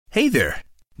Hey there!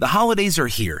 The holidays are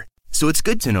here, so it's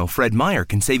good to know Fred Meyer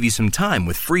can save you some time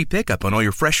with free pickup on all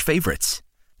your fresh favorites.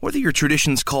 Whether your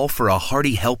traditions call for a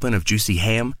hearty helping of juicy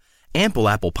ham, ample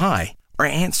apple pie, or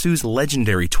Aunt Sue's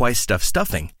legendary twice-stuffed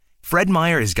stuffing, Fred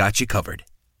Meyer has got you covered.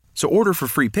 So order for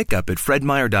free pickup at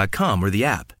fredmeyer.com or the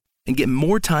app, and get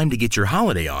more time to get your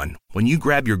holiday on when you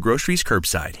grab your groceries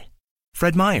curbside.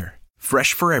 Fred Meyer,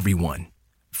 fresh for everyone.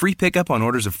 Free pickup on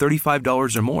orders of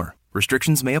 $35 or more.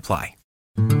 Restrictions may apply.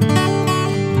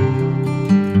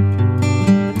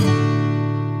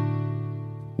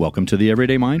 Welcome to the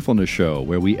Everyday Mindfulness Show,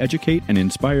 where we educate and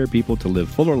inspire people to live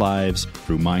fuller lives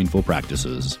through mindful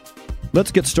practices.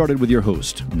 Let's get started with your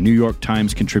host, New York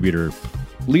Times contributor,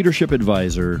 leadership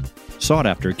advisor,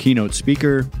 sought-after keynote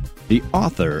speaker, the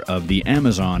author of the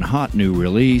Amazon hot new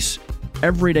release,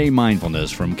 Everyday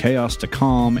Mindfulness from Chaos to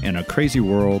Calm in a Crazy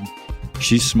World.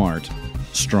 She's smart,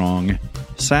 strong,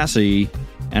 sassy,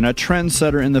 and a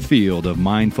trendsetter in the field of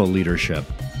mindful leadership.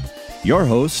 Your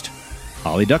host,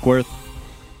 Holly Duckworth.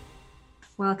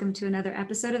 Welcome to another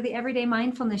episode of the Everyday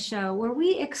Mindfulness Show, where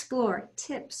we explore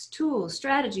tips, tools,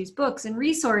 strategies, books, and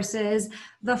resources,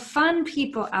 the fun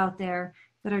people out there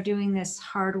that are doing this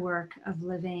hard work of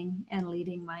living and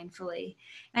leading mindfully.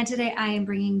 And today I am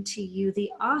bringing to you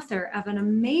the author of an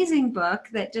amazing book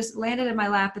that just landed in my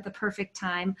lap at the perfect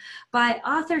time by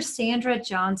author Sandra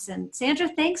Johnson. Sandra,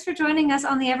 thanks for joining us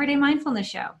on the Everyday Mindfulness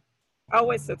Show.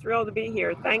 Oh, it's a thrill to be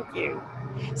here. Thank you.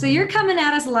 So you're coming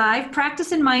at us live,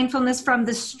 practicing mindfulness from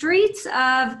the streets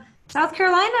of South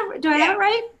Carolina. Do I have it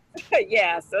right?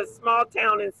 Yes, a small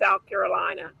town in South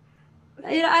Carolina.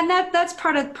 Yeah, and that's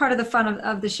part of the fun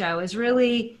of the show is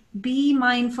really be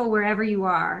mindful wherever you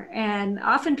are. And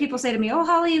often people say to me, "Oh,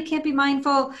 Holly, you can't be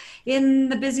mindful in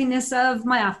the busyness of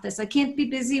my office. I can't be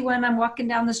busy when I'm walking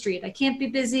down the street. I can't be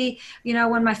busy,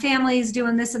 when my family's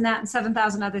doing this and that and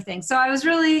 7,000 other things." So I was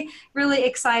really, really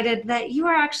excited that you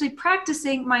are actually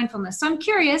practicing mindfulness. So I'm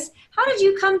curious, how did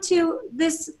you come to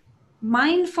this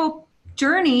mindful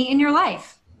journey in your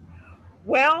life?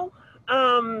 Well,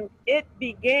 it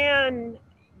began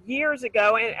years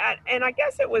ago, and I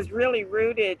guess it was really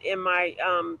rooted in my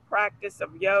practice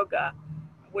of yoga,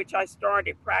 which I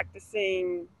started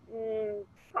practicing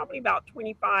probably about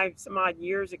 25 some odd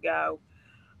years ago.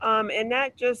 And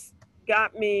that just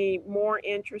got me more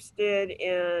interested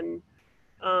in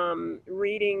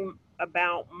reading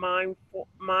about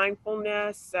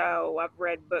mindfulness. So I've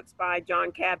read books by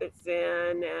Jon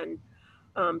Kabat-Zinn and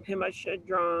Pema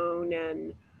Chodron,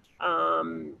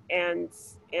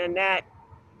 and that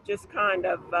just kind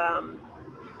of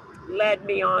led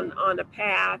me on a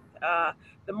path.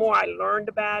 The more I learned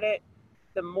about it,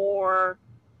 the more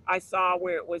I saw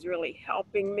where it was really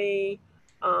helping me.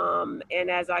 And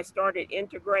as I started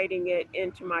integrating it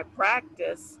into my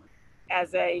practice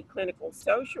as a clinical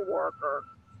social worker,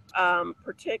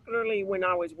 particularly when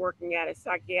I was working at a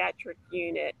psychiatric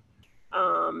unit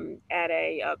at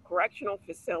a correctional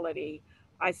facility,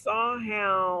 I saw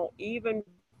how even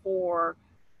for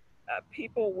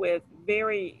people with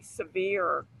very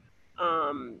severe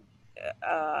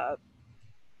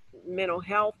mental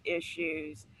health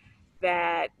issues,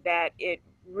 that it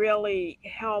really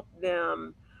helped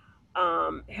them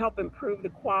help improve the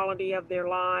quality of their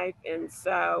life. And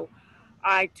so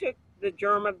I took the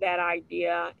germ of that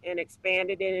idea and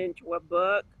expanded it into a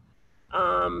book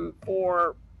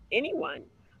for anyone.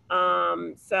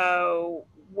 So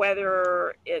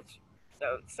whether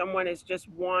someone is just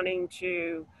wanting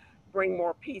to bring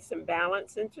more peace and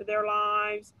balance into their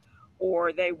lives,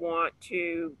 or they want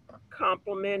to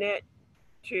complement it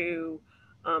to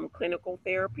clinical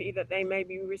therapy that they may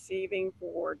be receiving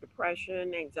for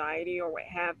depression, anxiety, or what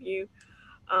have you.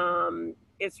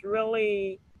 It's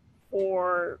really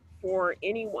for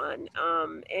anyone,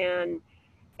 and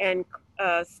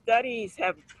studies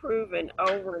have proven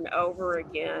over and over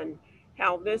again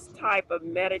how this type of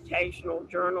meditational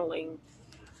journaling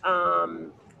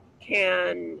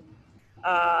can,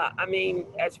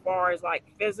 as far as like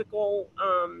physical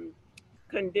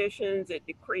conditions, it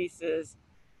decreases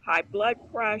high blood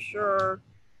pressure,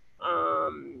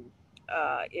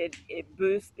 it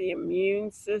boosts the immune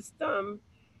system,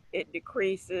 it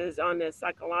decreases on the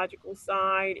psychological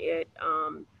side, it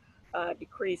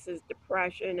decreases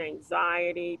depression,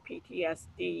 anxiety,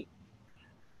 PTSD,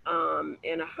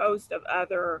 and a host of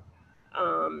other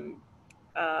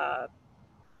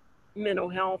mental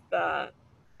health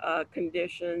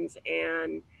conditions.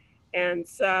 And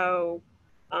so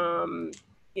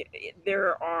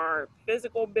there are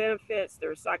physical benefits,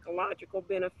 there's psychological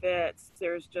benefits,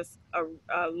 there's just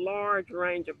a large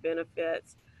range of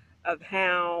benefits of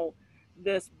how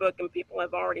this book, and people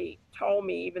have already told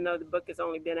me, even though the book has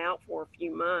only been out for a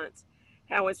few months,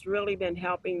 how it's really been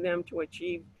helping them to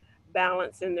achieve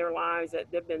balance in their lives that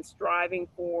they've been striving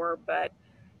for, but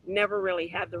never really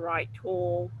had the right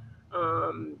tool.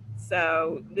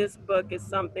 So this book is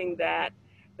something that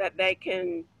they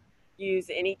can use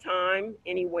anytime,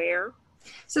 anywhere.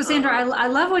 So, Sandra, I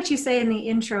love what you say in the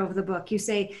intro of the book. You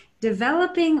say,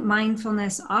 developing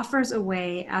mindfulness offers a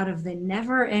way out of the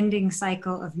never-ending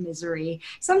cycle of misery.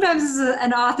 Sometimes as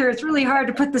an author, it's really hard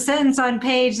to put the sentence on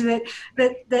page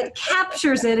that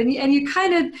captures it, and you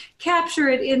kind of capture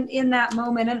it in that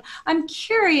moment. And I'm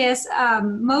curious,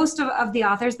 most of the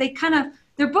authors,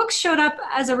 their books showed up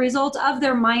as a result of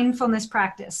their mindfulness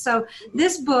practice. So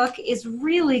this book is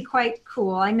really quite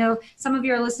cool. I know some of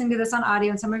you are listening to this on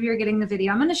audio and some of you are getting the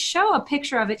video. I'm going to show a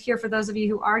picture of it here for those of you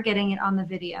who are getting it on the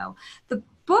video. The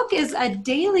book is a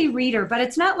daily reader, but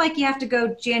it's not like you have to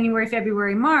go January,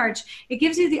 February, March. It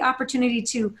gives you the opportunity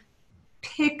to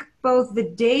pick both the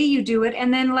day you do it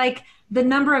and then like the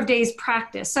number of days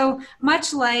practice. So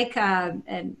much like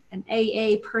an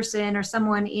AA person or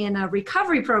someone in a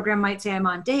recovery program might say, I'm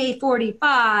on day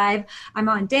 45, I'm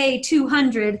on day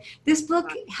 200. This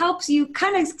book helps you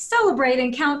kind of celebrate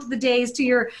and count the days to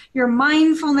your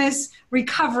mindfulness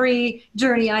recovery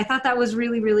journey. And I thought that was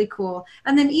really, really cool.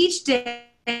 And then each day,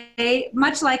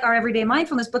 much like our Everyday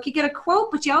Mindfulness book, you get a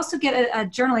quote, but you also get a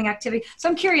journaling activity. So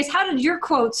I'm curious, how did your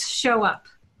quotes show up?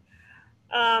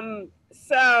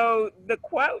 So the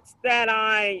quotes that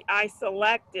I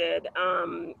selected,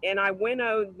 and I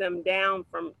winnowed them down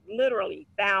from literally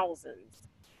thousands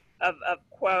of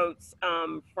quotes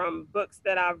from books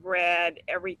that I've read,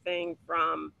 everything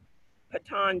from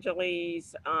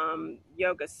Patanjali's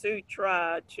Yoga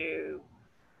Sutra to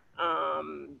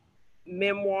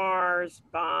memoirs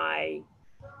by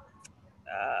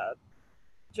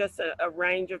just a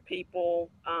range of people.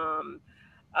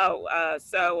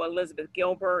 So Elizabeth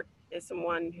Gilbert is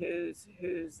someone who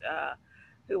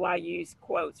I use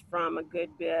quotes from a good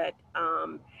bit.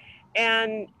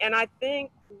 And I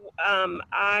think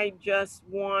I just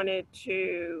wanted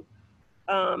to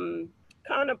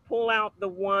kind of pull out the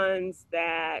ones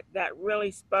that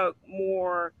really spoke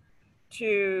more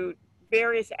to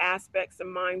various aspects of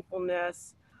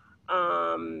mindfulness.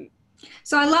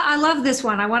 So I love this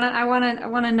one. I want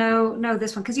to know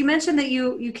this one because you mentioned that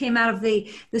you came out of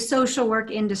the social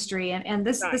work industry, and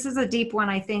this Right. This is a deep one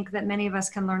I think that many of us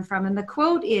can learn from. And the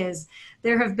quote is,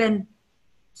 "There have been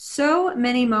so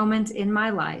many moments in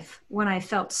my life when I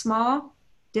felt small,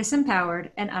 disempowered,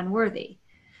 and unworthy.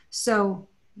 So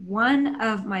one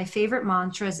of my favorite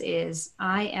mantras is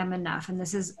I am enough," and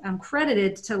this is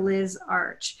credited to Liz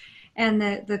Arch. And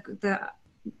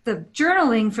the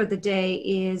journaling for the day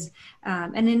is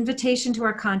an invitation to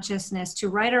our consciousness to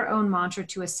write our own mantra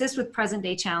to assist with present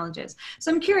day challenges.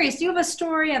 So I'm curious, do you have a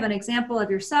story of an example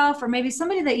of yourself or maybe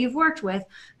somebody that you've worked with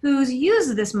who's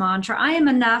used this mantra, I am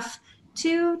enough,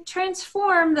 to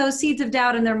transform those seeds of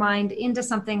doubt in their mind into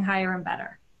something higher and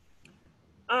better?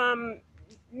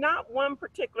 Not one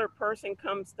particular person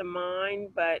comes to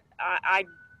mind, but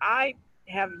I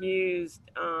have used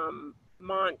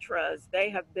mantras.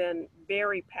 They have been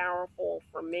very powerful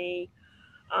for me.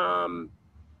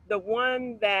 The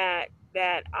one that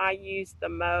I use the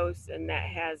most and that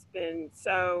has been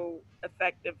so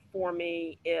effective for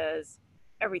me is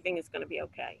everything is going to be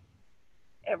okay.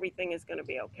 Everything is going to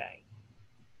be okay.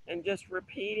 And just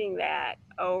repeating that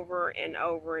over and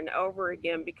over and over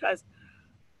again, because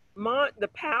the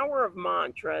power of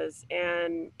mantras,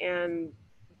 and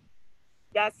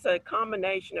that's a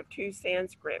combination of two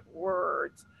Sanskrit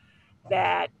words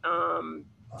that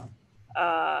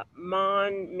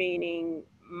man meaning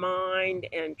mind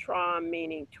and tra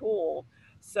meaning tool.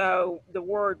 So the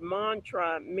word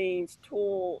mantra means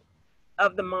tool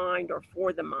of the mind or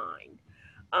for the mind.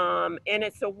 And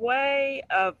it's a way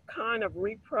of kind of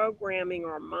reprogramming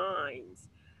our minds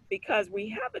because we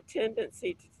have a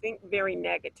tendency to think very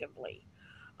negatively,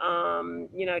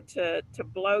 to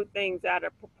blow things out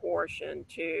of proportion,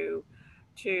 to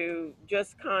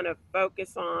just kind of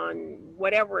focus on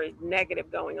whatever is negative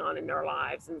going on in their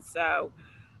lives. And so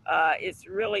it's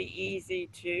really easy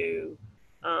to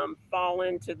fall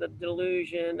into the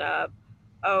delusion of,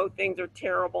 oh, things are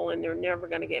terrible and they're never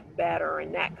going to get better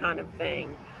and that kind of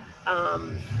thing.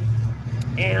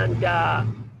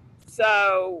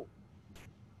 So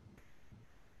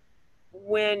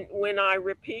when I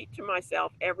repeat to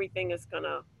myself, everything is going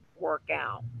to work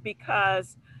out,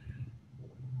 because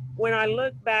when I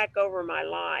look back over my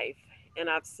life and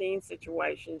I've seen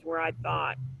situations where I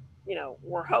thought,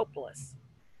 were hopeless,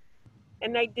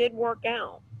 and they did work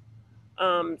out.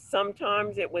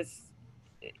 Sometimes it was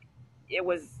it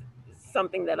was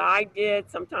something that I did.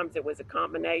 Sometimes it was a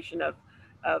combination of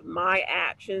my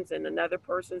actions and another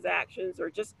person's actions, or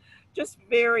just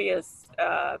various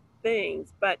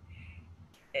things. But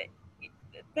it,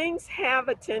 things have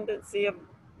a tendency of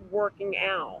working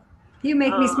out. You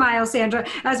make me smile, Sandra.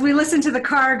 As we listen to the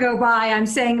car go by, I'm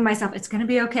saying to myself, it's going to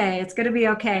be okay. It's going to be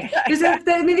okay. These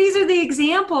are the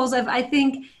examples of, I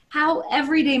think, how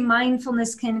everyday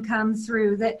mindfulness can come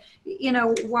through. That,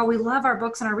 while we love our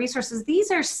books and our resources,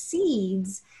 these are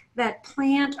seeds that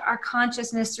plant our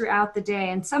consciousness throughout the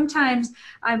day. And sometimes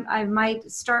I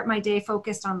might start my day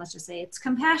focused on, let's just say it's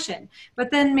compassion. But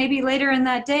then maybe later in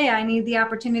that day, I need the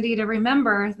opportunity to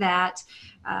remember that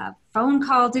phone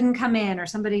call didn't come in or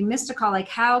somebody missed a call. Like,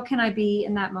 how can I be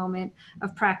in that moment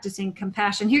of practicing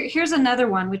compassion? Here's another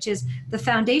one, which is the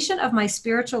foundation of my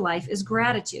spiritual life is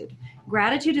gratitude.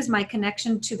 Gratitude is my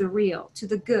connection to the real, to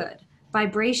the good.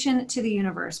 Vibration to the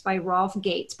Universe by Rolf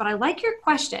Gates. But I like your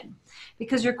question,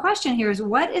 because your question here is,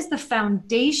 what is the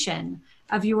foundation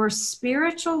of your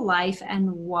spiritual life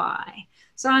and why?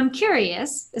 So I'm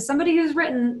curious, as somebody who's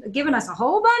given us a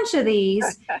whole bunch of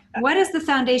these, what is the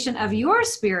foundation of your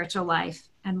spiritual life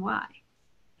and why?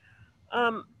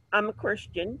 I'm a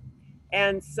Christian,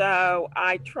 and so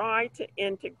I try to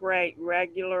integrate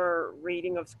regular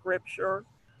reading of scripture,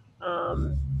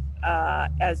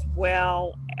 as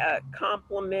well,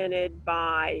 complemented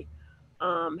by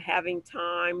having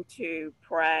time to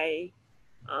pray,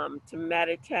 to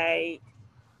meditate,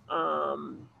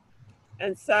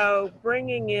 and so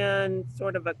bringing in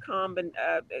sort of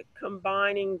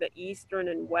combining the Eastern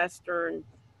and Western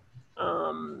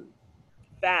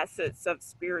facets of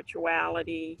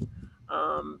spirituality,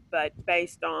 but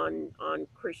based on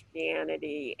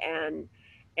Christianity,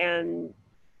 and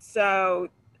so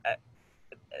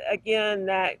again,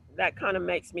 that kind of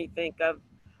makes me think of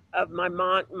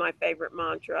my favorite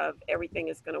mantra of everything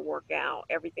is going to work out,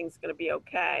 everything's going to be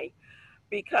okay,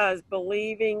 because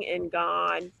believing in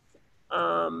God,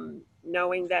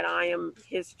 knowing that I am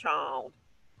His child,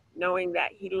 knowing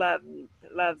that He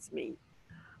loves me,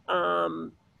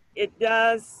 it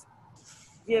does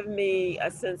give me a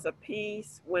sense of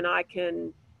peace when I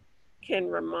can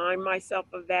remind myself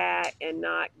of that and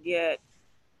not get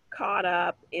caught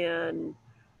up in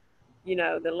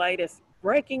the latest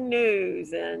breaking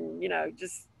news and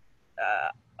just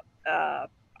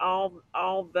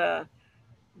all the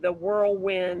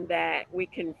whirlwind that we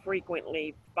can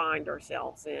frequently find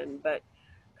ourselves in, but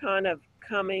kind of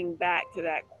coming back to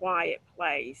that quiet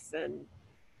place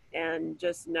and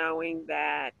just knowing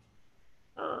that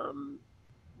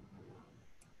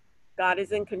God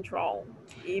is in control.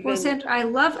 Well, Sandra, I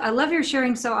love your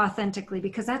sharing so authentically,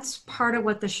 because that's part of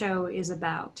what the show is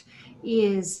about.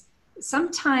 Is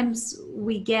sometimes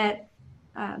we get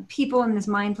people in this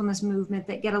mindfulness movement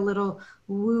that get a little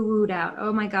woo-wooed out.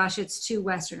 Oh my gosh, it's too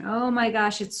Western. Oh my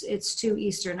gosh, it's too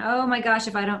Eastern. Oh my gosh,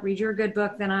 if I don't read your good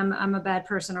book, then I'm a bad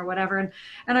person or whatever.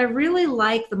 And I really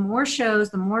like the more shows,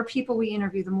 the more people we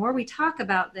interview, the more we talk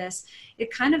about this.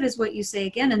 It kind of is what you say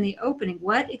again in the opening.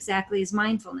 What exactly is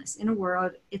mindfulness? In a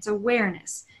word, it's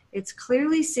awareness. It's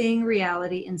clearly seeing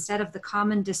reality instead of the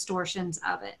common distortions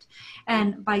of it.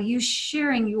 And by you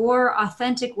sharing your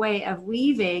authentic way of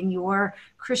weaving your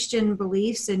Christian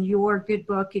beliefs and your good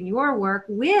book and your work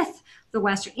with the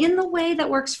Western in the way that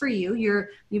works for you.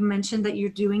 You mentioned that you're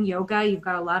doing yoga. You've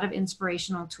got a lot of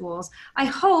inspirational tools. I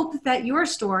hope that your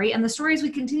story and the stories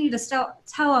we continue to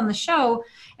tell on the show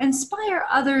inspire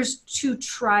others to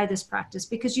try this practice,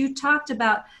 because you talked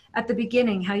about at the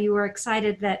beginning how you were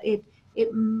excited that it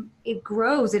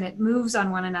grows and it moves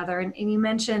on one another. And you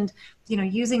mentioned,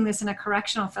 using this in a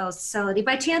correctional facility.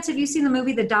 By chance, have you seen the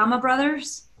movie The Dhamma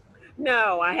Brothers?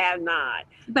 No, I have not.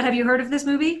 But have you heard of this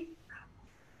movie?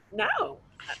 No.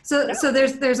 So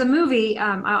there's a movie,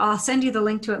 I'll send you the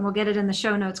link to it and we'll get it in the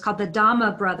show notes, called The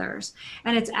Dhamma Brothers.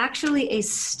 And it's actually a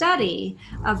study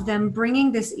of them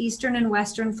bringing this Eastern and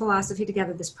Western philosophy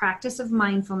together, this practice of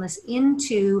mindfulness,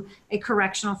 into a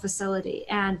correctional facility.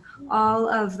 And all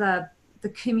of the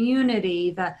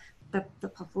community, the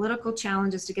political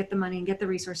challenges to get the money and get the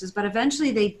resources. But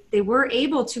eventually they were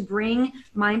able to bring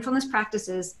mindfulness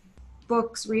practices,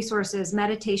 books, resources,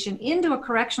 meditation into a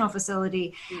correctional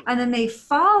facility. And then they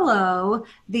follow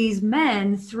these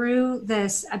men through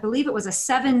this, I believe it was a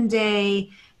 7-day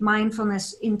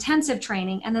mindfulness intensive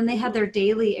training. And then they had their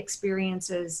daily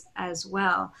experiences as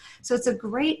well. So it's a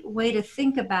great way to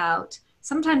think about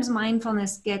sometimes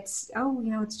mindfulness gets,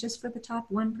 it's just for the top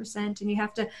 1%, and you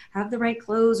have to have the right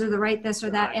clothes or the right this or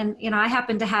that. And, I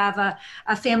happen to have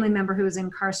a family member who is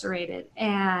incarcerated,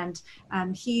 and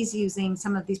he's using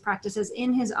some of these practices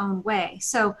in his own way.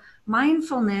 So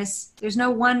mindfulness, there's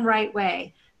no one right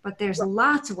way, but there's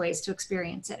lots of ways to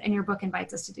experience it. And your book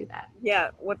invites us to do that. Yeah.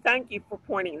 Well, thank you for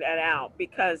pointing that out,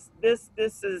 because this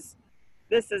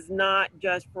is not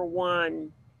just for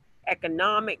one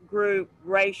economic group,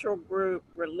 racial group,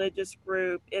 religious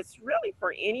group. It's really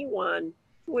for anyone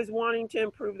who is wanting to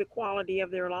improve the quality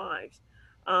of their lives.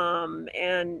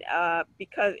 And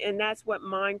that's what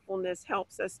mindfulness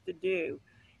helps us to do.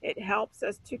 It helps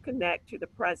us to connect to the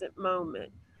present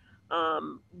moment,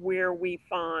 where we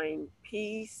find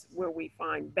peace, where we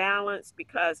find balance,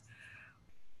 because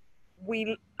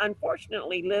we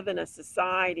unfortunately live in a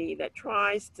society that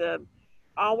tries to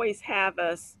always have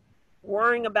us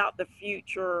worrying about the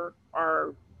future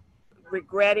or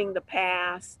regretting the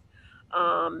past.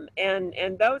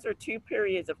 And those are two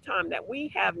periods of time that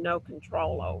we have no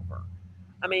control over.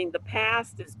 I mean, the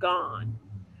past is gone.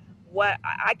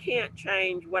 I can't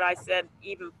change what I said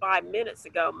even 5 minutes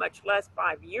ago, much less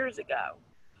 5 years ago.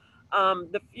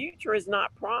 The future is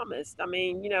not promised. I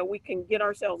mean, we can get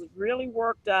ourselves really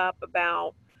worked up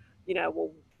about,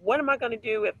 well, what am I going to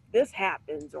do if this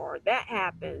happens or that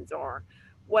happens or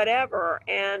whatever?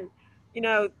 And,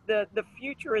 the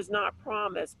future is not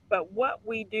promised, but what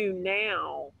we do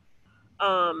now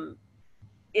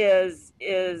is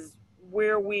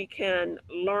where we can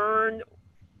learn,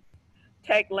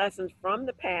 take lessons from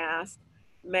the past,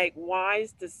 make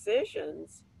wise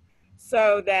decisions,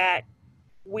 so that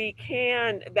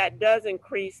that does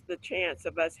increase the chance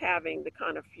of us having the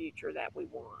kind of future that we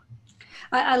want.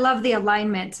 I love the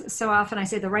alignment. So often I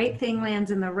say the right thing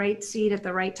lands in the right seat at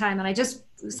the right time. And I just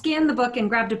scanned the book and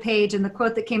grabbed a page, and the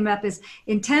quote that came up is,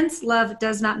 "Intense love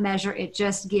does not measure, it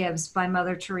just gives," by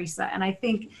Mother Teresa. And I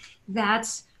think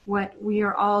that's what we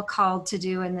are all called to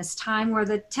do in this time where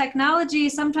the technology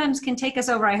sometimes can take us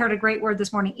over. I heard a great word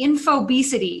this morning,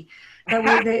 infobesity.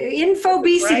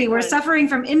 We're suffering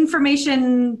from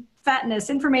information fatness,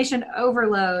 information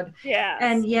overload. Yeah.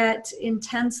 And yet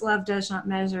intense love does not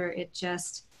measure, it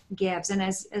just gives. And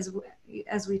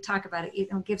as we talk about it,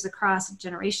 it gives across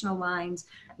generational lines,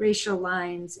 racial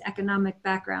lines, economic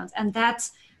backgrounds. And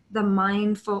that's the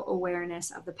mindful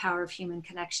awareness of the power of human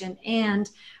connection.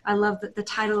 And I love that the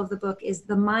title of the book is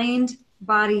The Mind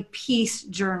Body Peace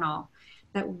Journal.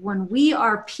 That when we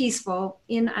are peaceful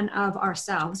in and of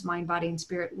ourselves, mind, body, and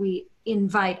spirit, we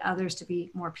invite others to be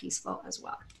more peaceful as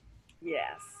well.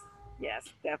 Yes,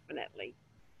 definitely.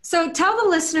 So tell the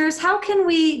listeners, how can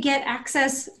we get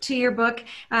access to your book?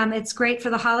 It's great for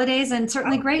the holidays and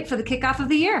certainly great for the kickoff of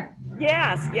the year.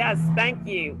 Yes, thank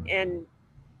you. And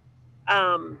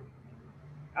I'm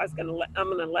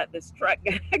gonna let this truck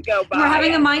go by. We're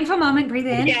having a mindful moment. Breathe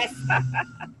in. Yes.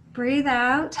 Breathe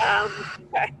out.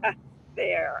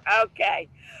 There. Okay.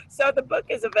 So the book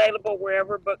is available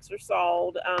wherever books are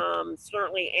sold.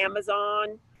 Certainly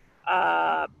Amazon,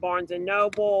 Barnes and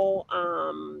Noble,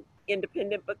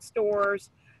 independent bookstores.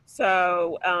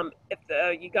 So if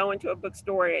you go into a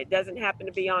bookstore, it doesn't happen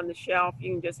to be on the shelf,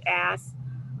 you can just ask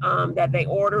that they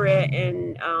order it,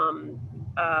 and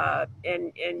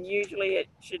usually it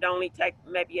should only take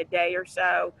maybe a day or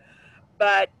so.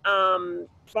 But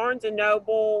Barnes and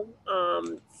Noble,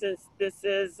 since this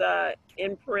is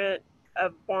imprint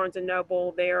of Barnes and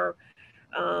Noble, they're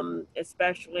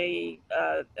especially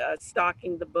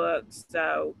stocking the books.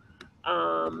 So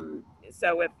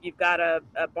if you've got a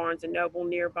Barnes and Noble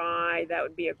nearby, that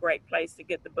would be a great place to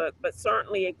get the book. But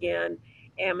certainly, again,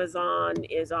 Amazon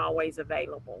is always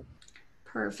available.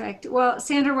 Perfect. Well,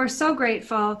 Sandra, we're so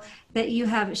grateful that you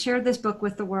have shared this book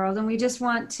with the world. And we just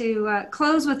want to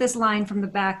close with this line from the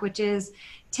back, which is,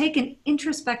 take an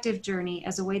introspective journey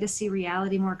as a way to see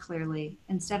reality more clearly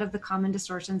instead of the common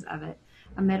distortions of it.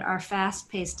 Amid our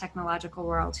fast-paced technological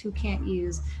world, who can't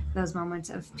use those moments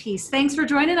of peace? Thanks for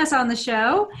joining us on the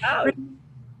show. Oh,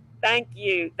 thank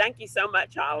you. Thank you so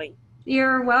much, Holly.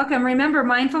 You're welcome. Remember,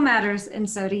 mindful matters, and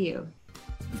so do you.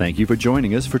 Thank you for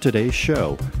joining us for today's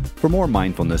show. For more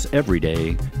mindfulness every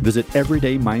day, visit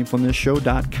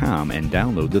everydaymindfulnessshow.com and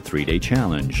download the 3-day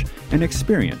challenge and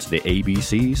experience the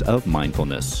ABCs of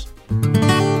mindfulness.